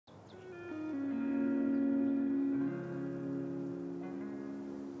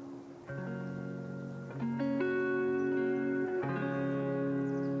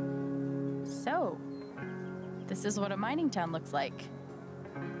This is what a mining town looks like.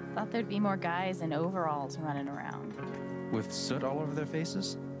 Thought there'd be more guys in overalls running around. With soot all over their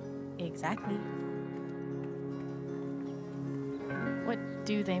faces? Exactly. What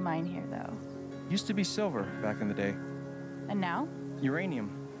do they mine here, though? Used to be silver back in the day. And now?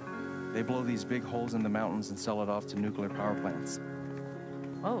 Uranium. They blow these big holes in the mountains and sell it off to nuclear power plants.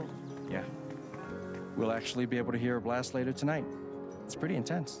 Whoa. Yeah. We'll actually be able to hear a blast later tonight. It's pretty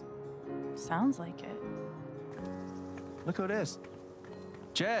intense. Sounds like it. Look who it is.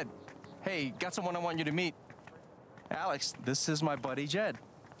 Jed. Hey, got someone I want you to meet. Alex, this is my buddy Jed.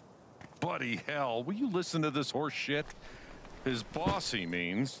 Buddy hell, will you listen to this horse shit? His boss, he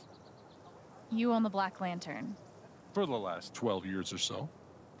means. You own the Black Lantern. For the last 12 years or so.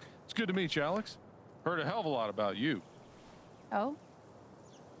 It's good to meet you, Alex. Heard a hell of a lot about you. Oh?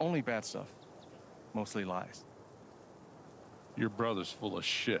 Only bad stuff. Mostly lies. Your brother's full of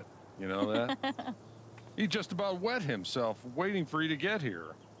shit. You know that? He just about wet himself waiting for you to get here.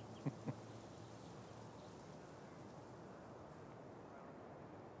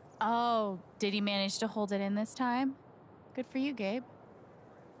 Oh, did he manage to hold it in this time? Good for you, Gabe.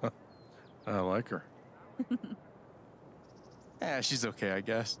 I like her. Yeah, she's okay, I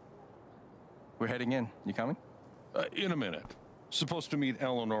guess. We're heading in. You coming? In a minute. Supposed to meet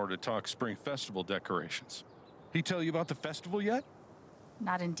Eleanor to talk Spring Festival decorations. He tell you about the festival yet?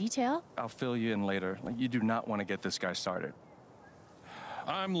 Not in detail. I'll fill you in later. You do not want to get this guy started.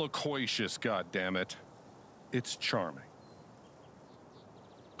 I'm loquacious, goddammit. It's charming.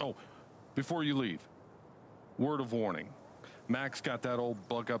 Oh, before you leave, word of warning. Max got that old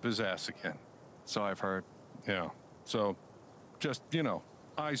bug up his ass again. So I've heard. Yeah, so just, you know,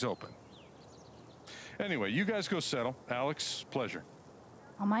 eyes open. Anyway, you guys go settle. Alex, pleasure.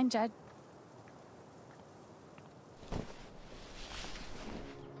 I'll mind Jed.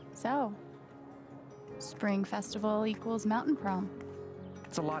 So, Spring Festival equals Mountain Prom.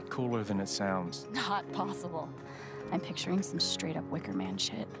 It's a lot cooler than it sounds. Not possible. I'm picturing some straight up Wicker Man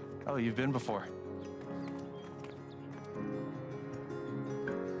shit. Oh, you've been before.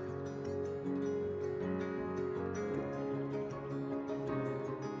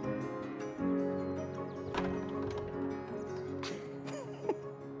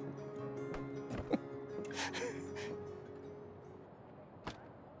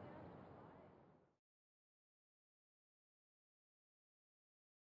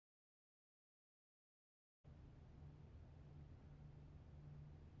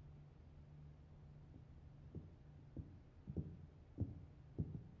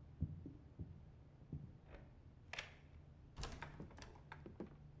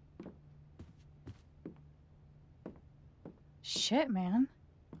 Shit, man.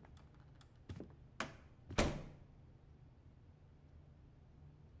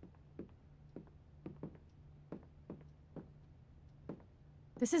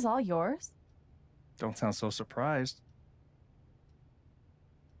 This is all yours? Don't sound so surprised.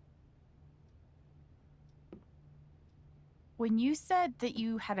 When you said that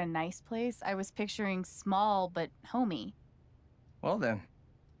you had a nice place, I was picturing small but homey. Well then,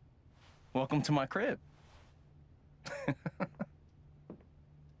 welcome to my crib.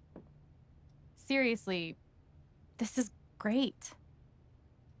 Seriously, this is great.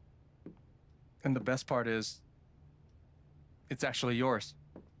 And the best part is, it's actually yours.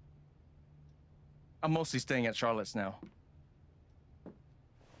 I'm mostly staying at Charlotte's now.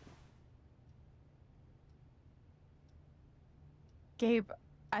 Gabe,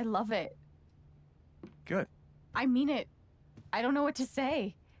 I love it. Good. I mean it. I don't know what to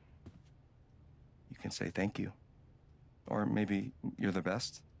say. You can say thank you. Or maybe you're the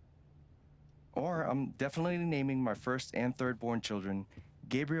best. Or I'm definitely naming my first and third born children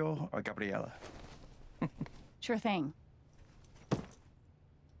Gabriel or Gabriela. Sure thing.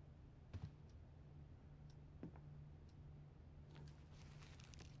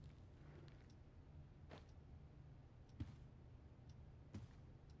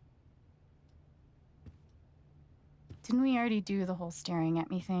 Didn't we already do the whole staring at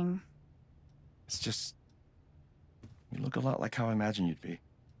me thing? It's just, you look a lot like how I imagined you'd be.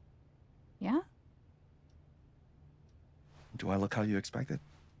 Yeah? Do I look how you expected?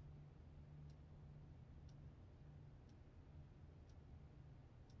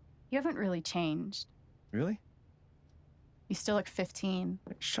 You haven't really changed. Really? You still look 15.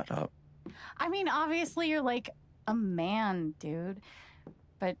 Shut up. I mean, obviously you're like a man, dude.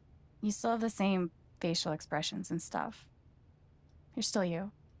 But you still have the same facial expressions and stuff. You're still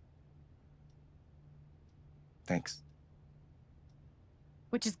you. Thanks.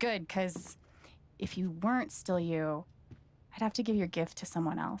 Which is good, because if you weren't still you, I'd have to give your gift to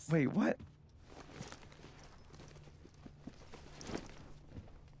someone else. Wait, what?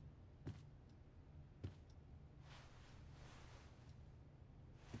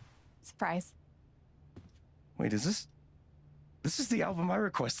 surprise. Wait, is this? This is the album I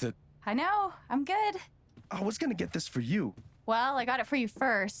requested. I know. I'm good. I was gonna get this for you. Well, I got it for you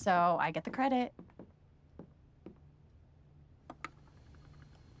first, so I get the credit.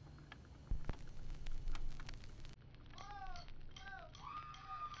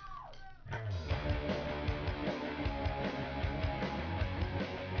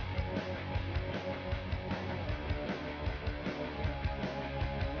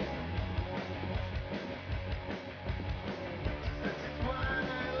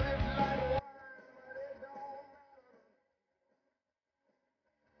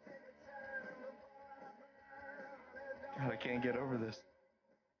 God, I can't get over this.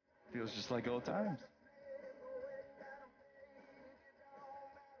 Feels just like old times.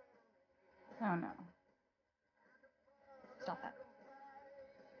 Oh no. Stop that.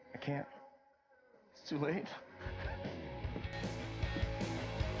 I can't. It's too late.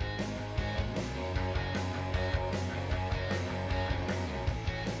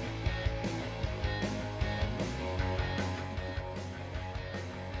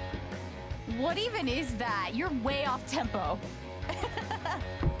 What even is that? You're way off tempo.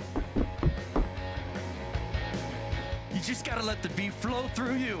 You just gotta let the beat flow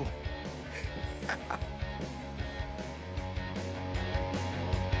through you.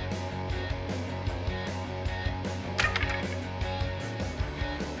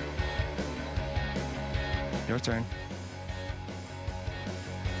 Your turn.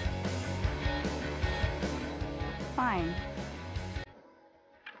 Fine.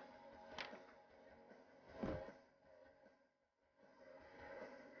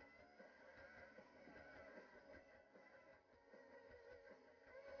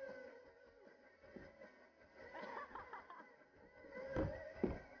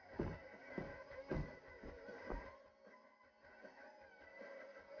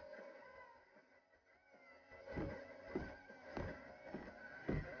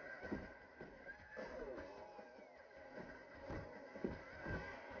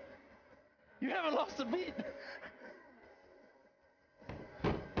 You haven't lost a beat.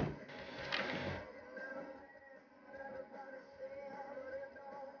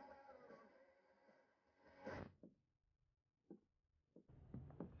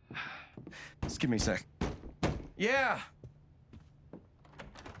 Just give me a sec. Yeah.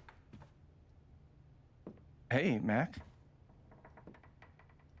 Hey, Mac.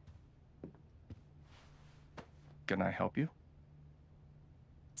 Can I help you?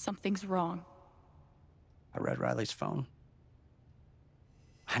 Something's wrong. I read Riley's phone.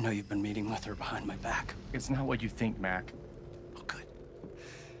 I know you've been meeting with her behind my back. It's not what you think, Mac. Oh, good.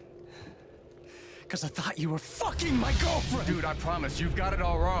 Because I thought you were fucking my girlfriend! Dude, I promise, you've got it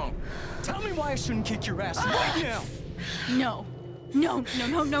all wrong. Tell me why I shouldn't kick your ass right now! No. No, no,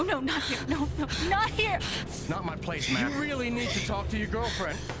 no, no, no, not here. No, no, not here. It's not my place, Mac. You really need to talk to your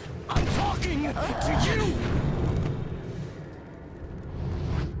girlfriend. I'm talking to you!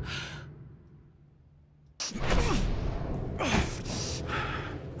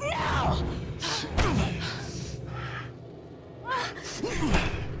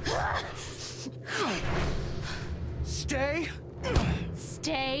 Stay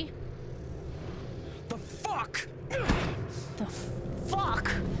Stay the fuck the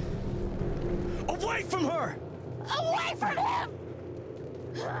fuck away from her! away from him!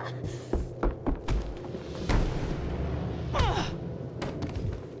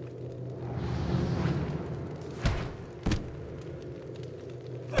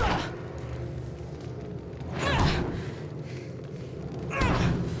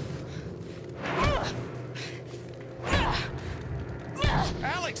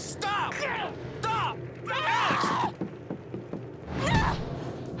 Alex, stop! Stop! Alex!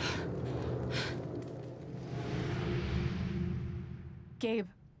 Gabe,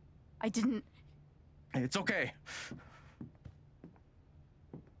 I didn't. It's okay.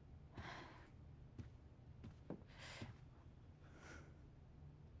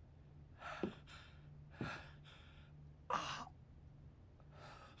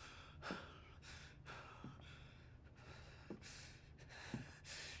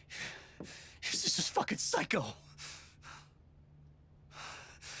 This is fucking psycho.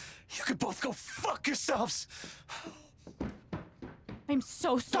 You could both go fuck yourselves. I'm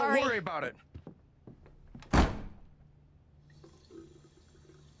so sorry. Don't worry about it.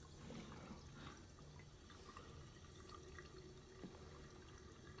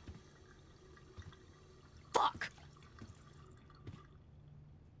 Fuck.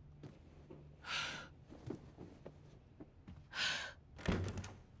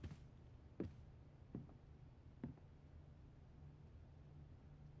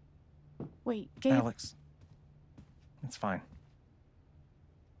 Wait, Gabe. Alex, it's fine.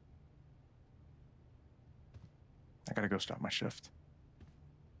 I gotta go stop my shift.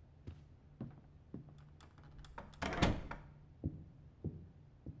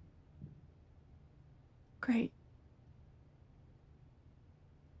 Great.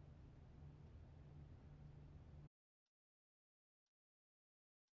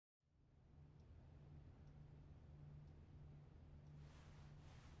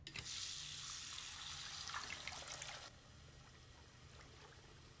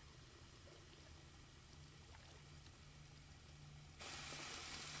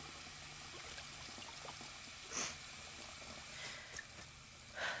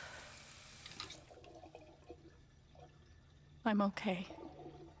 I'm okay.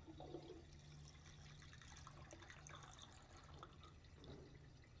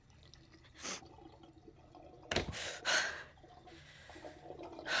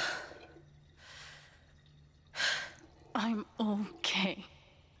 I'm okay.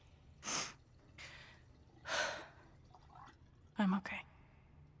 I'm okay.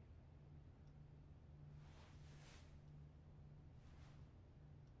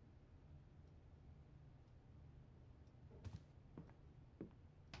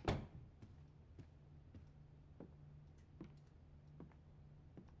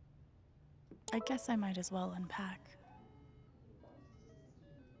 I guess I might as well unpack.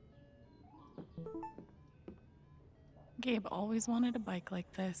 Gabe always wanted a bike like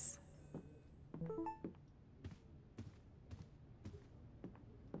this.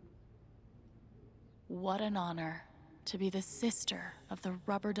 What an honor to be the sister of the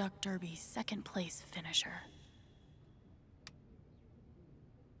Rubber Duck Derby second place finisher.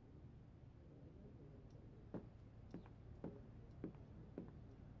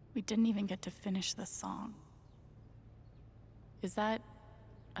 We didn't even get to finish the song. Is that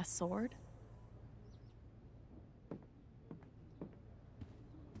a sword?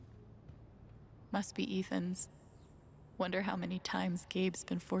 Must be Ethan's. Wonder how many times Gabe's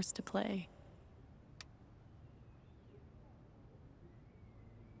been forced to play.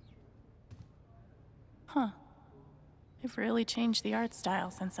 Huh. They've really changed the art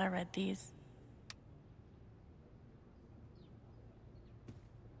style since I read these.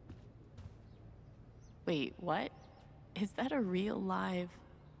 Wait, what? Is that a real live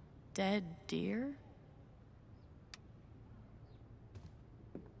dead deer?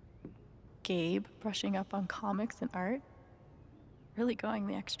 Gabe brushing up on comics and art? Really going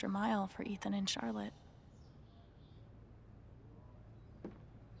the extra mile for Ethan and Charlotte.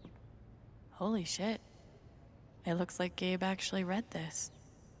 Holy shit. It looks like Gabe actually read this.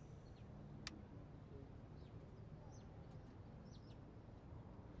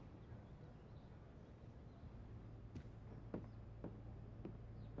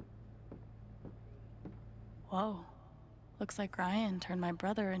 Whoa. Looks like Ryan turned my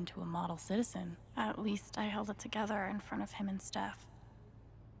brother into a model citizen. At least I held it together in front of him and Steph.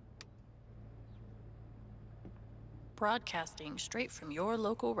 Broadcasting straight from your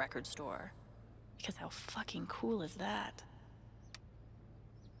local record store. Because how fucking cool is that?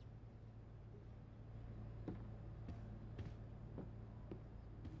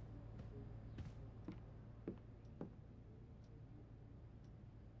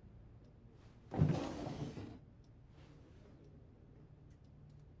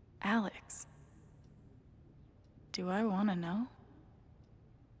 Alex. Do I want to know?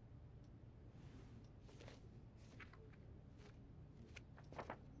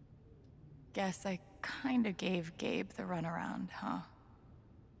 Guess I kinda gave Gabe the runaround, huh?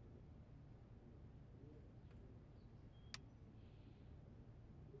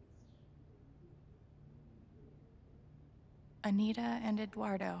 Anita and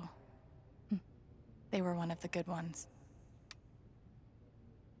Eduardo. They were one of the good ones.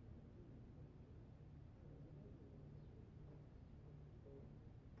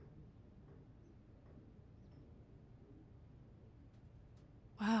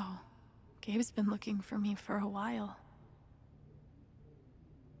 Wow. Gabe's been looking for me for a while.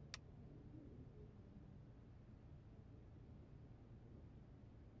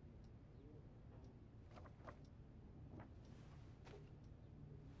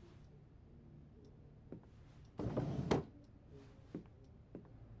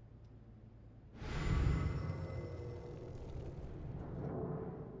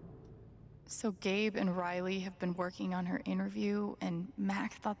 So Gabe and Riley have been working on her interview, and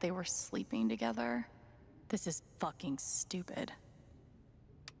Mac thought they were sleeping together? This is fucking stupid.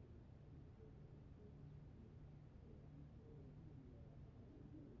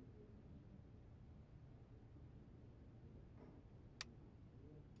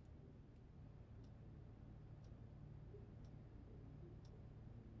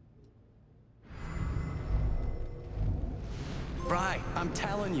 I'm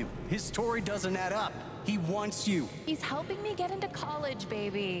telling you, his story doesn't add up. He wants you. He's helping me get into college,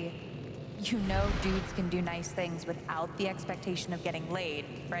 baby. You know dudes can do nice things without the expectation of getting laid,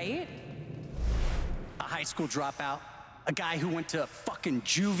 right? A high school dropout? A guy who went to fucking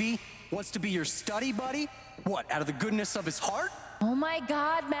juvie? Wants to be your study buddy? What, out of the goodness of his heart? Oh my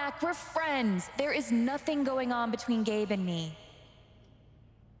God, Mac, we're friends. There is nothing going on between Gabe and me.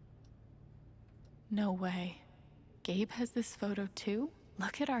 No way. Gabe has this photo too?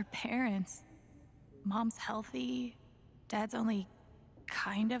 Look at our parents. Mom's healthy. Dad's only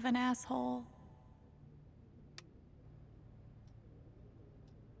kind of an asshole.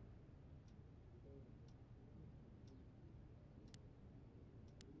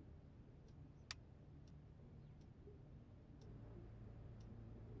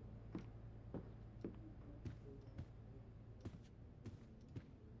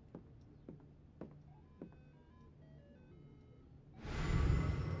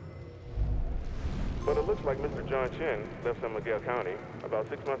 But it looks like Mr. John Chen left San Miguel County about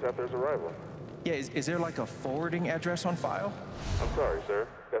 6 months after his arrival. Yeah, is there like a forwarding address on file? I'm sorry, sir.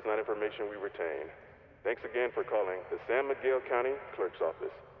 That's not information we retain. Thanks again for calling the San Miguel County Clerk's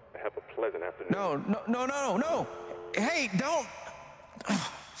Office. Have a pleasant afternoon. No. Hey, don't.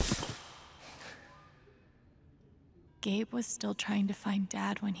 Gabe was still trying to find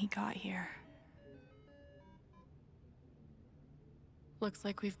Dad when he got here. Looks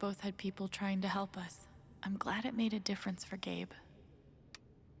like we've both had people trying to help us. I'm glad it made a difference for Gabe.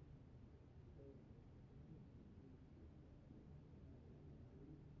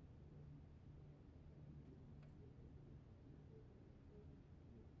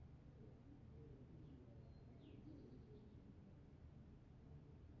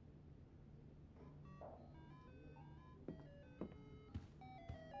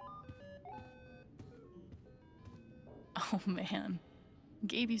 Oh man,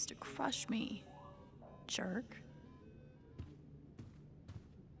 Gabe used to crush me. Jerk.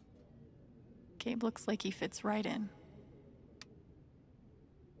 Gabe looks like he fits right in.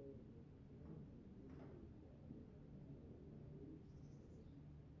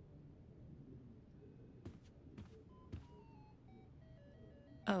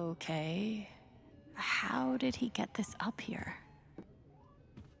 Okay, how did he get this up here?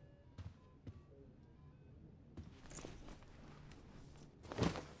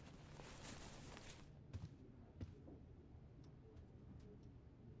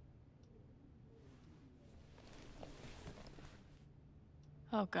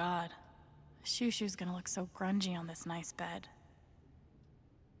 Oh God, Shushu's gonna look so grungy on this nice bed.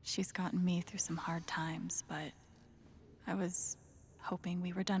 She's gotten me through some hard times, but I was hoping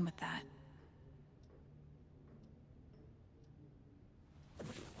we were done with that.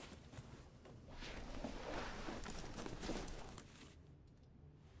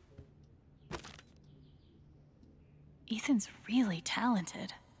 Ethan's really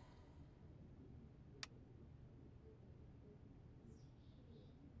talented.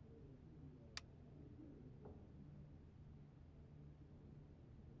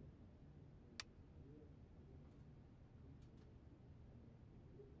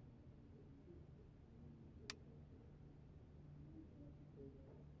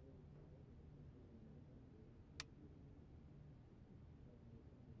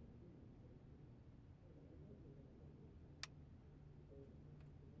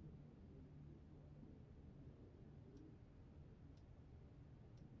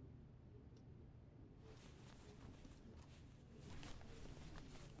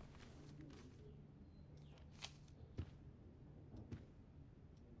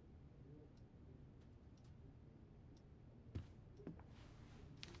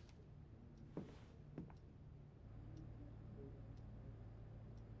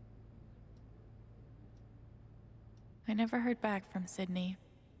 I never heard back from Sydney.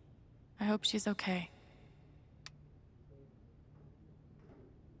 I hope she's okay.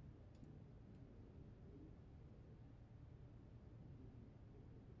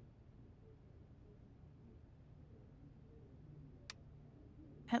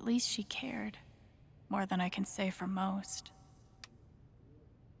 At least she cared. More than I can say for most.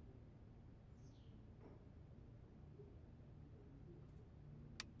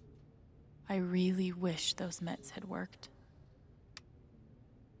 I really wish those meds had worked.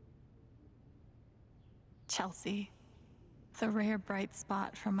 Chelsea, the rare bright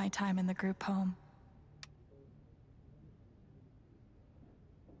spot from my time in the group home.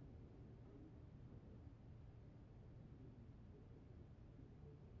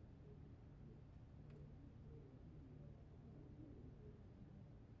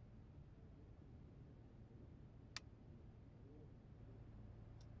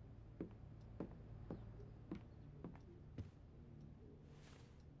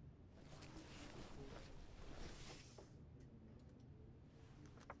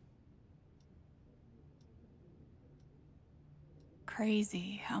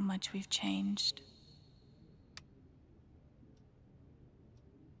 crazy how much we've changed.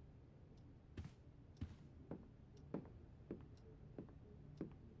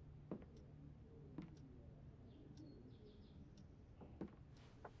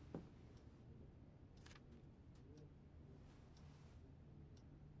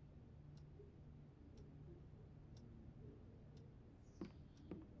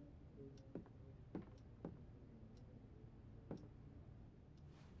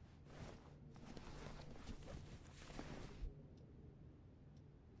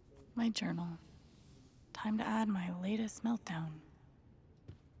 My journal. Time to add my latest meltdown.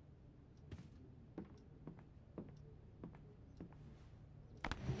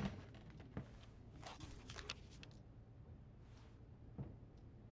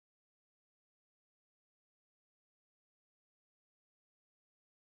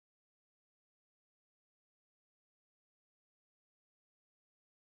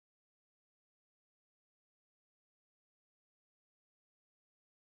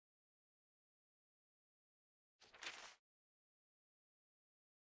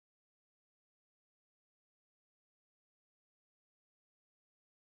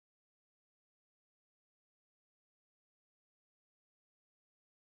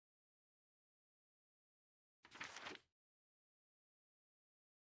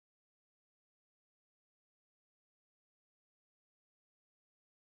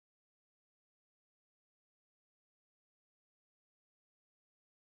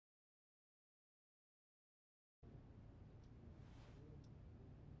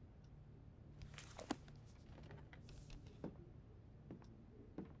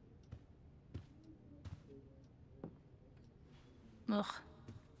 Ugh.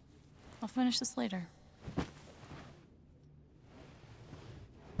 I'll finish this later.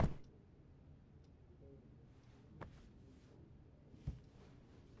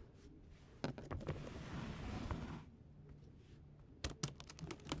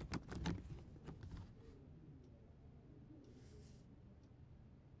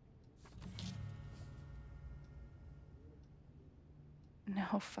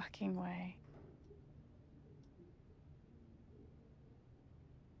 No fucking way.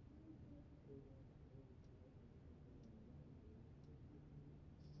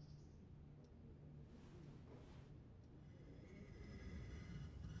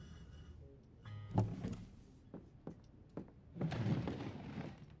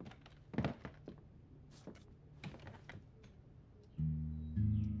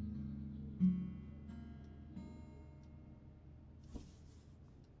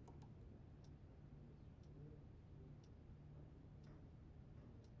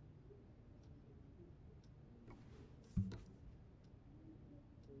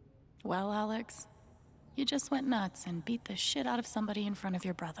 Well, Alex, you just went nuts and beat the shit out of somebody in front of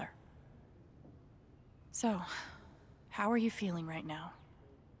your brother. So, how are you feeling right now?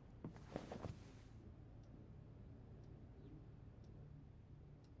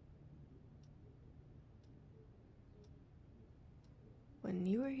 When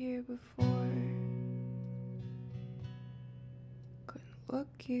you were here before, couldn't look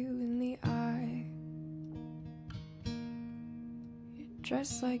you in the eye. You're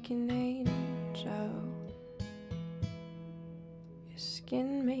dressed like an angel. Your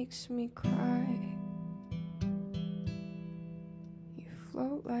skin makes me cry. You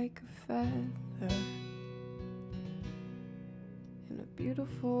float like a feather in a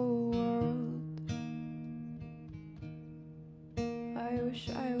beautiful world. I wish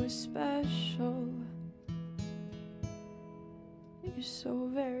I was special. You're so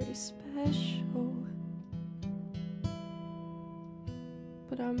very special.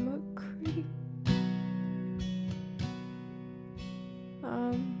 But I'm a creep.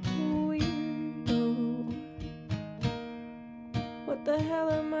 I'm a weirdo. What the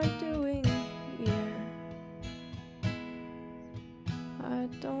hell am I doing here? I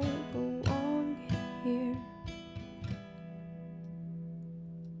don't belong here.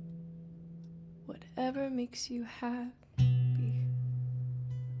 Whatever makes you happy,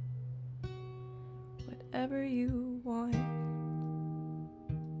 whatever you want.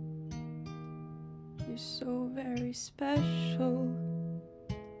 You're so very special.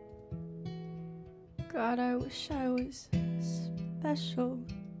 God, I wish I was special.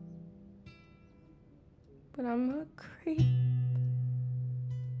 But I'm a creep.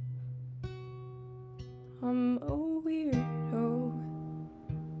 I'm a weirdo.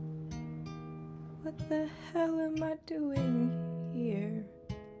 What the hell am I doing here?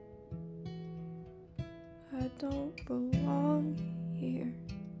 I don't belong here.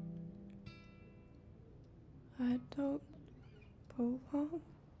 I don't so long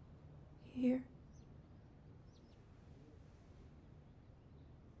here.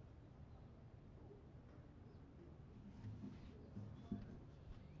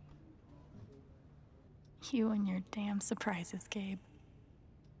 You and your damn surprises, Gabe.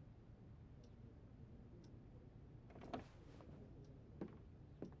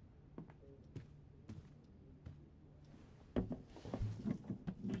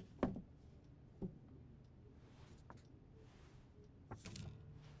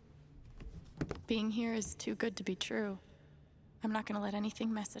 Being here is too good to be true. I'm not gonna let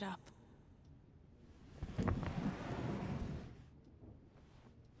anything mess it up.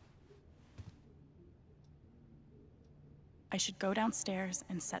 I should go downstairs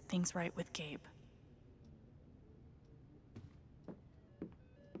and set things right with Gabe.